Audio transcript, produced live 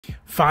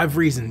5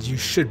 reasons you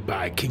should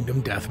buy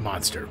Kingdom Death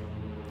Monster.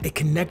 A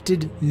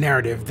connected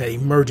narrative that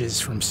emerges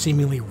from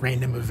seemingly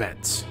random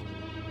events.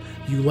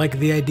 You like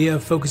the idea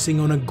of focusing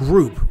on a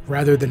group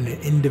rather than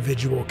an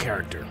individual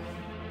character.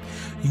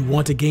 You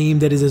want a game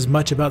that is as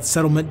much about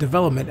settlement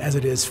development as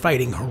it is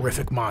fighting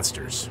horrific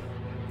monsters.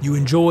 You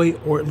enjoy,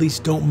 or at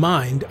least don't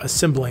mind,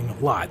 assembling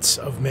lots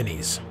of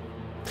minis.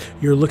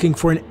 You're looking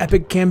for an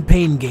epic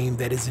campaign game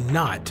that is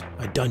not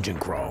a dungeon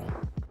crawl.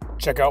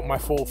 Check out my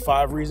full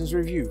 5 reasons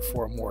review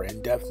for a more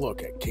in-depth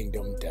look at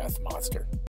Kingdom Death Monster.